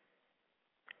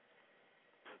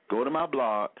 Go to my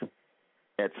blog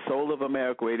at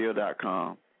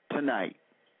soulofamericaradio.com tonight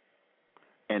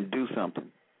and do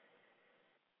something.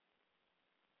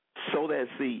 Sow that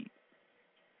seed.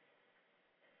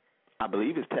 I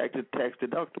believe it's tax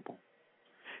deductible.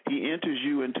 He enters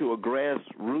you into a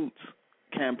grassroots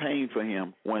campaign for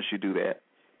him once you do that.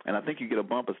 And I think you get a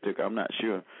bumper sticker. I'm not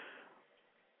sure.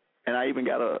 And I even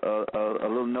got a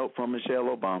little note from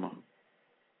Michelle Obama.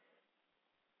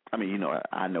 I mean, you know,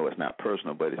 I know it's not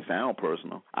personal, but it sounds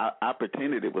personal. I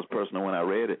pretended it was personal when I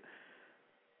read it.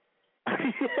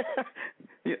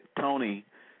 Yeah, Tony,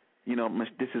 you know,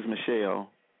 this is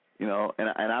Michelle, you know, and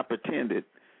I pretended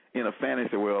in a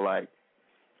fantasy world like,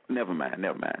 never mind.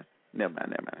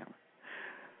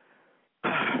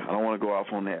 I don't want to go off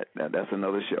on that. That's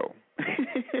another show.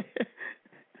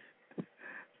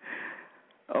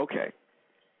 Okay.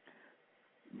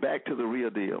 Back to the real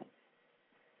deal.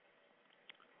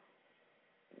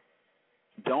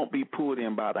 Don't be pulled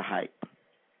in by the hype.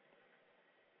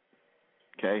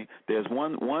 Okay? There's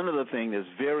one other thing that's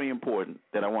very important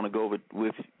that I want to go over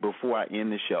with before I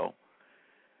end the show.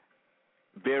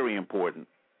 Very important.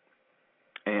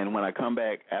 And when I come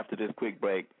back after this quick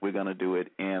break, we're going to do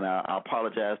it. And I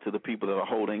apologize to the people that are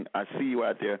holding. I see you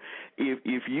out there.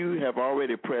 If you have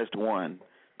already pressed 1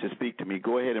 to speak to me,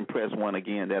 go ahead and press 1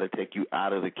 again. That'll take you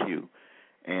out of the queue.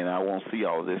 And I won't see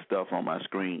all of this stuff on my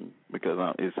screen because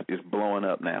it's blowing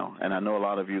up now. And I know a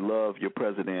lot of you love your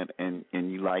president and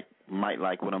you might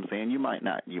like what I'm saying. You might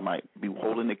not. You might be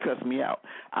holding to cuss me out.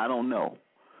 I don't know.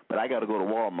 But I got to go to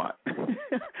Walmart.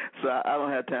 So I don't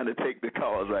have time to take the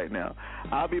calls right now.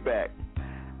 I'll be back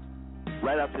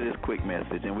right after this quick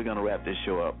message, and we're going to wrap this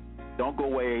show up. Don't go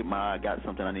away, 8 Mile. I got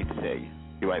something I need to tell you.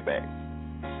 Be right back.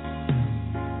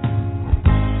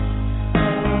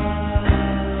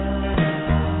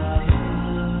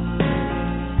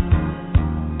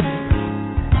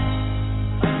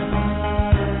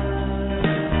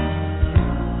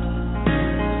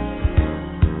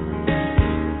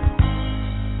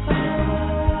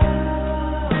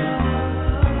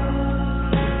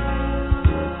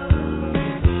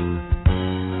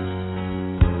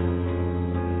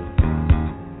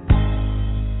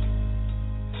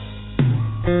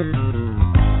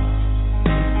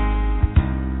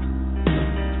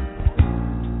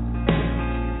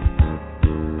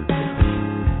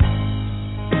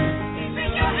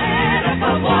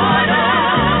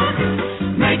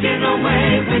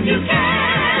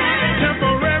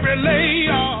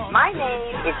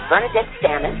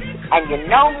 And you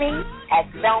know me as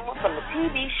Selma from the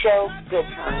TV show Good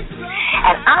Times.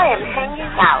 And I am hanging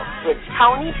out with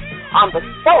Tony on the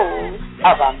Soul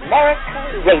of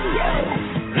America Radio.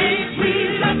 Ain't we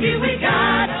lucky we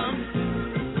got 'em?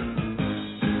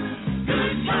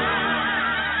 Good times.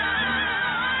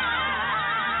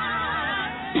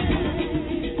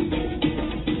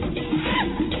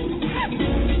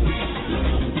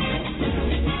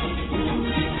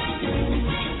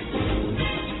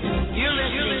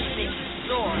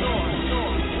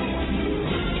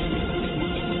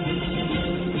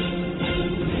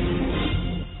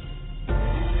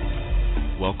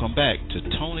 Welcome back to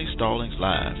Tony Stallings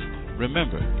Live.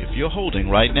 Remember, if you're holding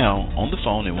right now on the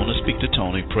phone and want to speak to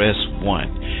Tony, press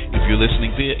 1. If you're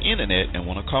listening via internet and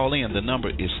want to call in, the number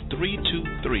is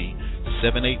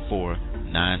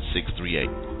 323-784-9638.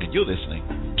 And you're listening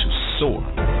to SOAR.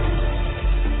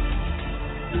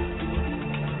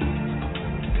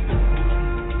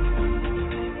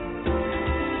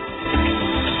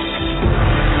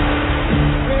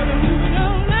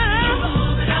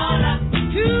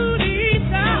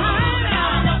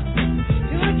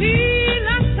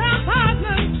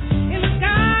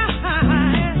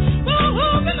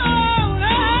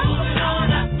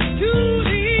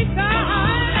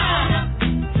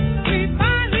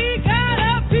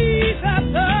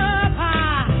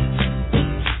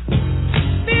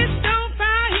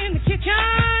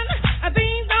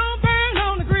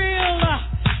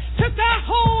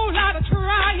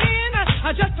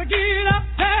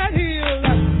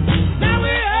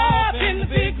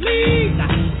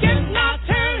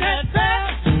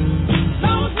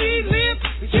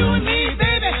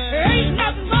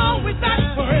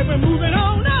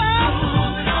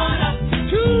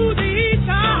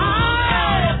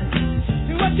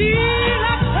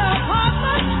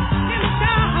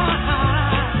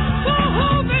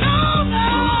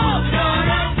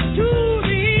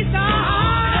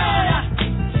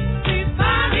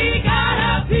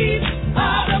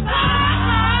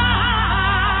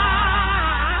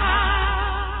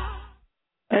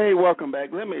 Welcome back.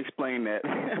 Let me explain that.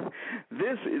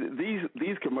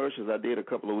 These commercials I did a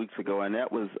couple of weeks ago, and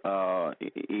that was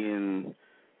in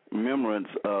remembrance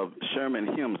of Sherman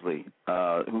Hemsley,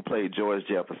 who played George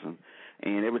Jefferson.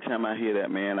 And every time I hear that,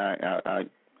 man, I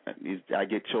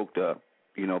get choked up,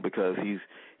 because he's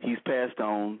passed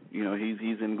on.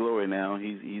 He's in glory now.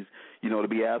 He's to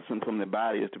be absent from the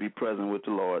body is to be present with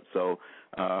the Lord. So,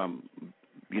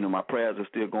 my prayers are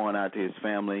still going out to his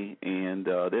family. And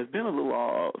there's been a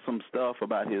little some stuff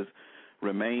about his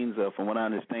remains. From what I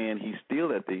understand, he's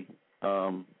still at the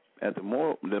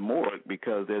morgue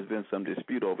because there's been some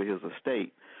dispute over his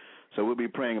estate. So we'll be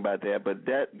praying about that. But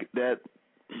that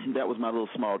was my little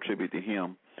small tribute to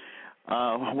him.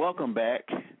 Welcome back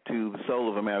to the Soul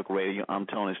of America Radio. I'm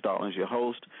Tony Stallings, your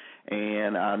host,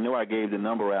 and I know I gave the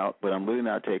number out, but I'm really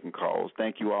not taking calls.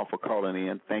 Thank you all for calling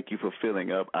in. Thank you for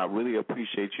filling up. I really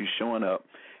appreciate you showing up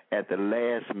at the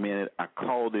last minute. I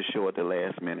called this show at the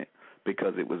last minute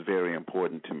because it was very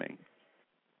important to me.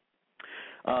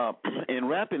 In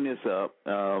wrapping this up,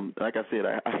 like I said,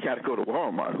 I got to go to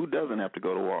Walmart. Who doesn't have to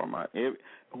go to Walmart?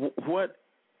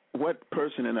 What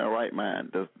person in their right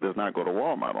mind does not go to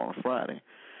Walmart on a Friday?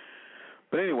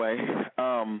 But anyway,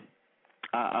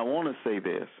 I want to say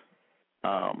this.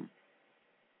 I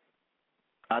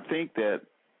think that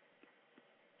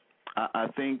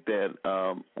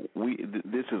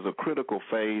this is a critical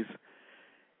phase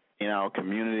in our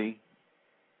community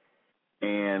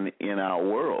and in our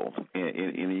world,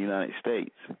 in the United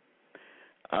States.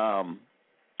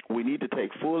 We need to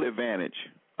take full advantage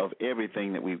of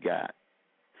everything that we've got.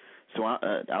 So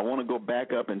I want to go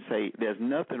back up and say there's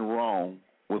nothing wrong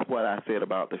with what I said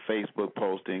about the Facebook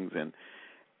postings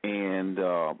and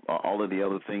all of the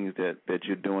other things that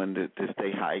you're doing to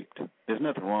stay hyped. There's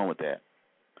nothing wrong with that.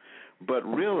 But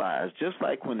realize, just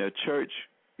like when the church,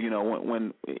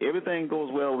 when everything goes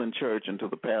well in church until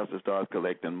the pastor starts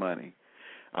collecting money.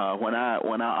 When I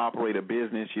operate a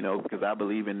business, because I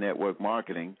believe in network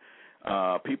marketing,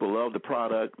 people love the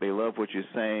product, they love what you're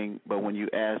saying, but when you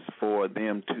ask for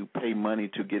them to pay money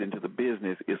to get into the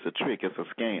business, it's a trick, it's a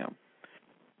scam.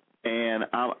 And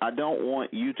I don't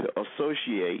want you to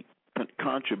associate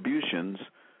contributions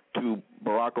to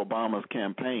Barack Obama's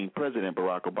campaign, President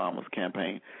Barack Obama's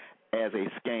campaign, as a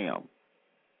scam.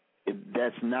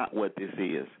 That's not what this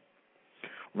is.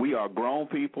 We are grown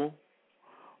people.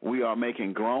 We are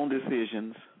making grown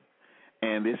decisions,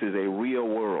 and this is a real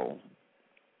world.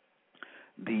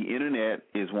 The Internet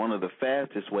is one of the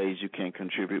fastest ways you can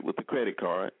contribute with the credit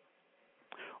card,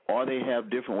 or they have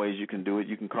different ways you can do it.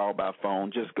 You can call by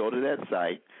phone. Just go to that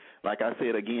site. Like I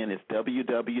said, again, it's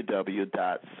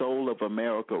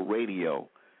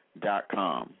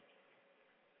www.soulamericaradio.com.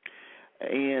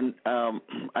 And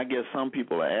I guess some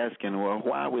people are asking, well,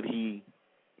 why would he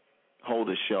hold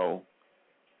a show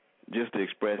just to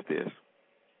express this?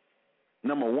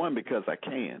 Number one, because I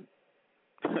can.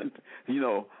 I'm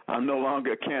no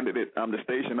longer a candidate. I'm the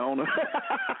station owner.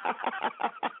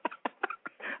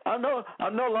 I'm no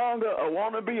longer a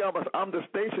wannabe. I'm the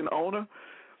station owner.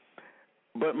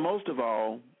 But most of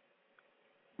all,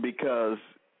 because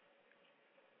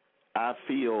I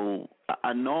feel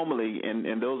I normally,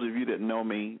 and those of you that know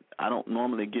me, I don't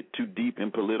normally get too deep in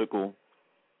political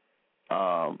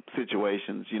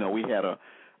situations. We had a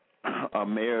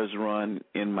mayor's run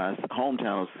in my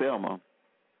hometown of Selma,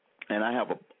 and I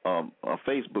have a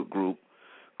Facebook group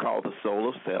called the Soul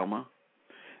of Selma,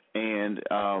 and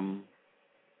a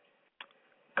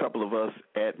couple of us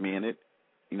admin it,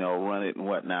 run it and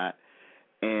whatnot,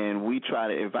 and we try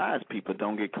to advise people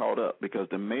don't get caught up, because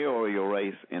the mayoral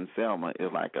race in Selma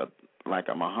is like a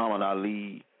Muhammad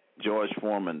Ali, George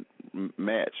Foreman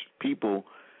match. People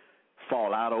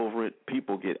fall out over it.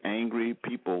 People get angry.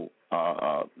 People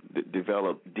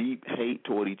develop deep hate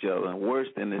toward each other, and worse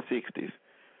than the 60s,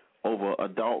 over a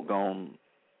doggone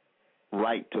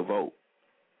right to vote.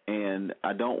 And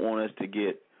I don't want us to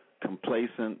get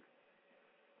complacent,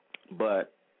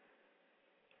 but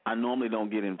I normally don't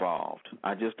get involved.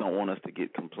 I just don't want us to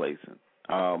get complacent.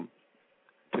 To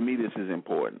me, this is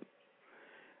important.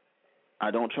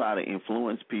 I don't try to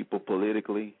influence people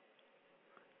politically,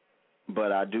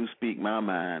 but I do speak my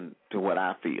mind to what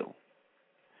I feel.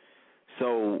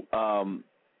 So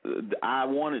I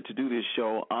wanted to do this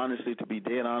show, honestly, to be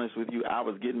dead honest with you. I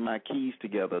was getting my keys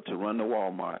together to run to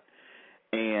Walmart,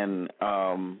 and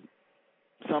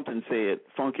something said,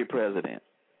 Funky President.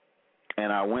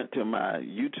 And I went to my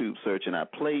YouTube search, and I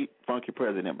played Funky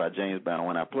President by James Brown.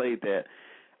 When I played that,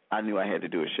 I knew I had to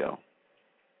do a show.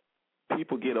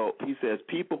 People get over. He says,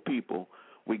 people,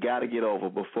 we got to get over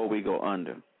before we go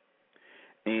under.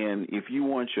 And if you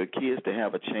want your kids to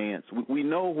have a chance, we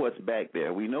know what's back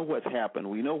there. We know what's happened.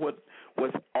 We know what's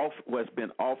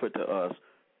been offered to us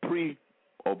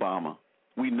pre-Obama.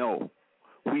 We know.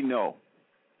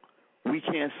 We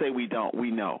can't say we don't.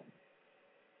 We know.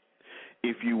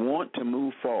 If you want to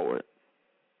move forward,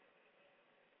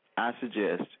 I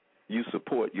suggest you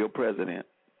support your president,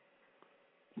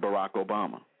 Barack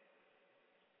Obama.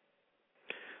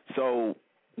 So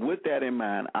with that in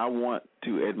mind, I want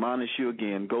to admonish you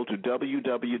again. Go to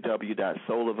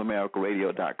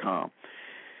www.soulamericaradio.com.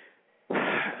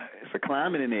 It's a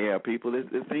climate in the air, people.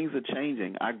 Things are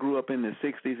changing. I grew up in the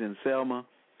 60s in Selma,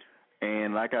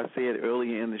 and like I said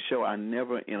earlier in the show, I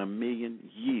never in a million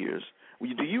years.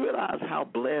 Do you realize how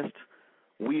blessed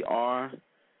we are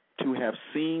to have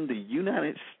seen the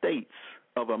United States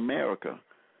of America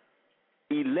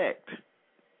elect,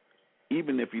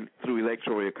 even if you through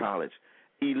electoral college,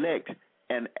 elect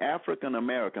an African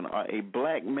American or a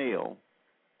black male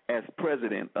as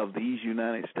president of these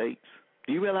United States?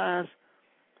 Do you realize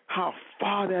how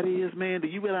far that is, man? Do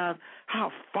you realize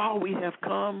how far we have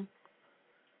come?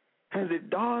 Has it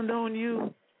dawned on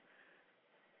you?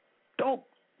 Don't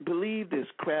believe this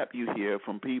crap you hear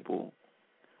from people.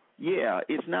 Yeah,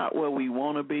 it's not where we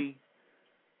want to be.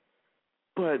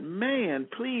 But, man,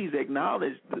 please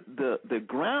acknowledge the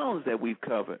grounds that we've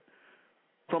covered.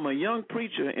 From a young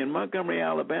preacher in Montgomery,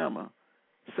 Alabama,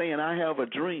 saying, I have a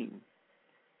dream,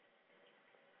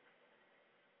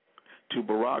 to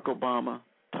Barack Obama,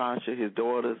 Tasha, his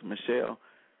daughters, Michelle,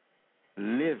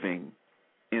 living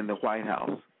in the White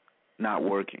House, not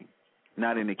working,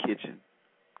 not in the kitchen,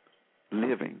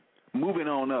 living, moving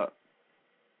on up,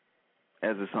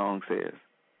 as the song says.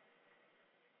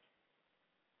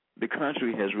 The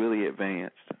country has really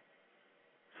advanced,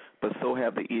 but so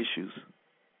have the issues.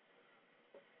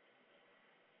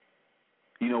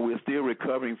 You know, we're still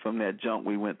recovering from that junk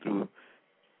we went through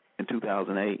in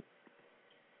 2008.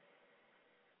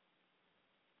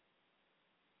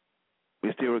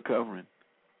 We're still recovering.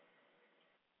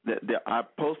 I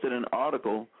posted an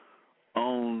article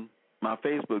on my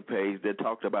Facebook page that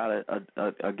talked about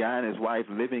a guy and his wife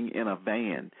living in a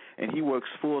van, and he works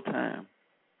full time,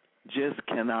 just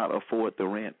cannot afford the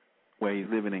rent where he's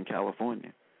living in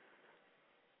California.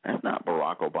 That's not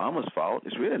Barack Obama's fault.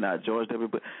 It's really not George W.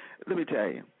 Bush. Let me tell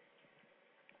you,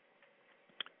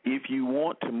 if you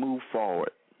want to move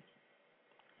forward,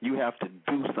 you have to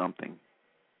do something.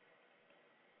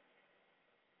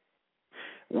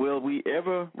 Will we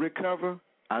ever recover?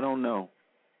 I don't know.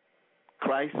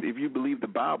 Christ, if you believe the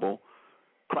Bible,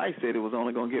 Christ said it was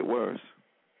only going to get worse.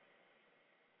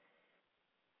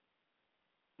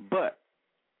 But,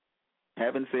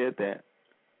 having said that,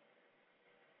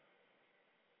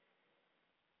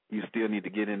 you still need to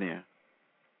get in there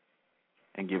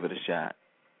and give it a shot.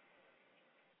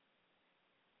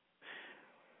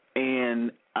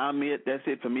 And that's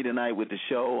it for me tonight with the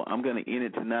show. I'm going to end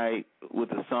it tonight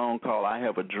with a song called I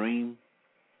Have a Dream.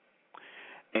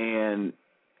 And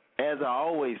as I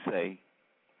always say,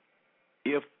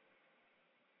 if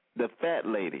the fat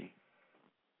lady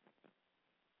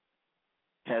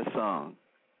has sung,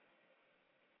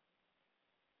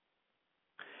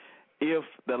 if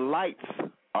the lights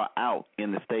are out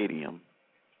in the stadium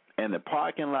and the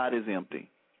parking lot is empty,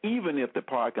 even if the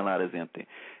parking lot is empty,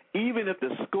 even if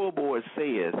the scoreboard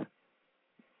says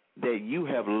that you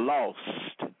have lost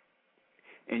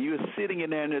and you're sitting in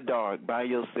there in the dark by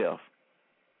yourself,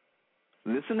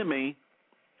 listen to me.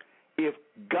 If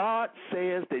God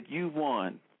says that you've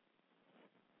won,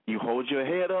 you hold your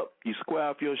head up, you square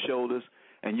off your shoulders,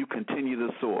 and you continue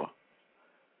to soar.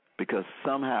 Because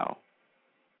somehow,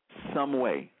 some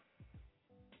way,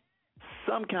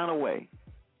 some kind of way,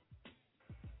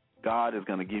 God is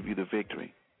going to give you the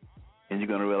victory. And you're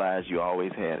going to realize you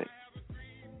always had it.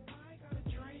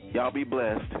 Y'all be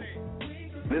blessed.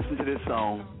 Listen to this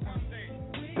song.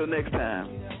 Till next time,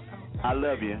 I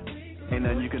love you. Ain't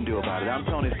nothing you can do about it. I'm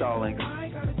Tony Stallings.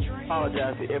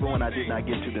 Apologize to everyone I did not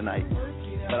get to tonight,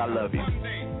 but I love you.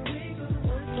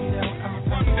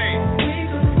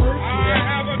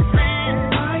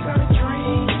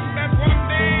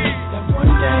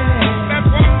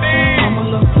 I'ma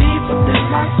look deeper than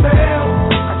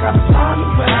myself. I gotta find a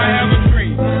way. I have a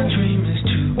dream. My dream is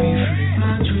to be free.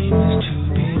 My dream is to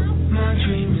be. My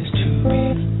dream is to be.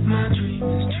 My dream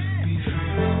is to be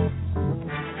free.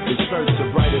 In search of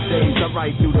brighter days, I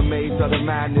write through the maze of the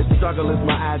madness. Struggle is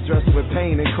my address with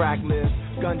pain and crack lives.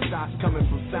 Gunshots coming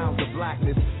from sounds of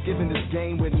blackness. Given this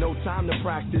game with no time to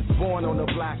practice. Born on the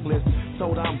blacklist.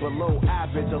 Told I'm below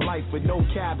average. A life with no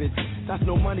cabbage. That's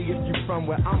no money if you from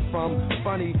where I'm from.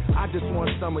 Funny, I just want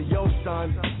some of your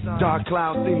son. Dark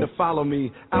clouds seem to follow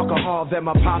me. Alcohol that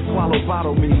my pop swallowed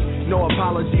bottle me. No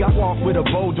apology, I walk with a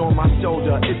bulge on my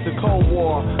shoulder. It's a cold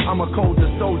war. I'm a colder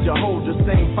soldier. Hold the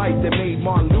same fight that made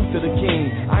Martin Luther the king.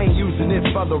 I ain't using it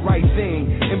for the right thing.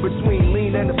 In between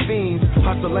lean and the fiends,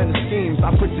 hustle and the schemes,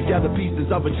 I put together pieces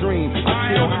of a dream.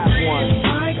 I still have one.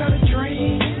 I got a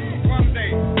dream. One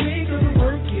day we gonna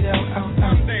work it out.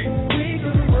 One day we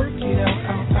gonna work it out.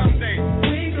 One day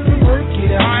we gonna work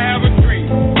it out. I have a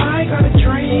dream. I got a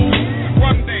dream.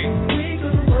 One day we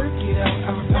gonna work it out.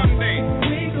 One day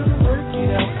we gonna work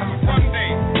it out. One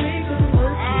day we gonna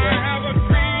work it out. I have a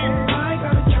dream. I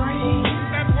got a dream.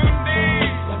 That one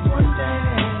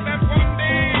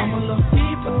day. I'm a little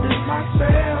deeper than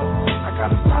myself. I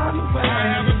gotta find a way. I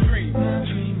have a dream. My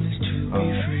dream is to be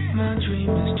free. My dream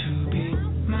is to be.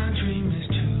 My dream is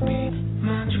to be.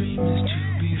 My dream is to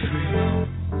be free.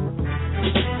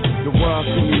 The world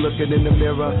see me looking in the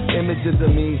mirror. Images of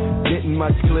me getting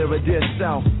much clearer. Dear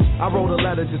self, I wrote a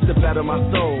letter just to better my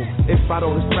soul. If I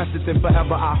don't express it, then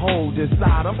forever I hold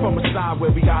inside. I'm from a side where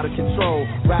we gotta control.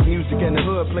 Rap music in the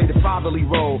hood play the fatherly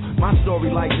role. My story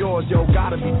like yours, yo,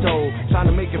 gotta be told. Trying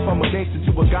to make it from a gangster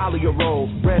to a Galia role.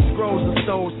 Red scrolls of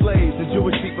soul slaves and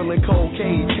Jewish people in cold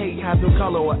cage. Hate has no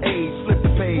color or age. Flip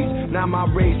the page. Now my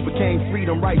race became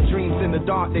freedom. Right dreams in the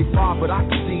dark, they far, but I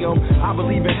can see them. I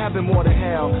believe in heaven more than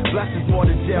hell. Blessings more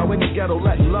than jail. In the ghetto,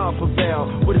 let love prevail.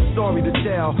 With a story to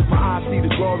tell. My eyes see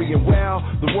the glory and well,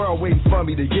 the world waiting for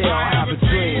me to yell. I have a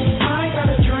dream. I got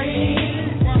a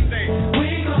dream. One day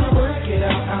we gonna work it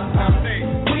out.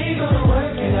 We gonna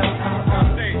work it out.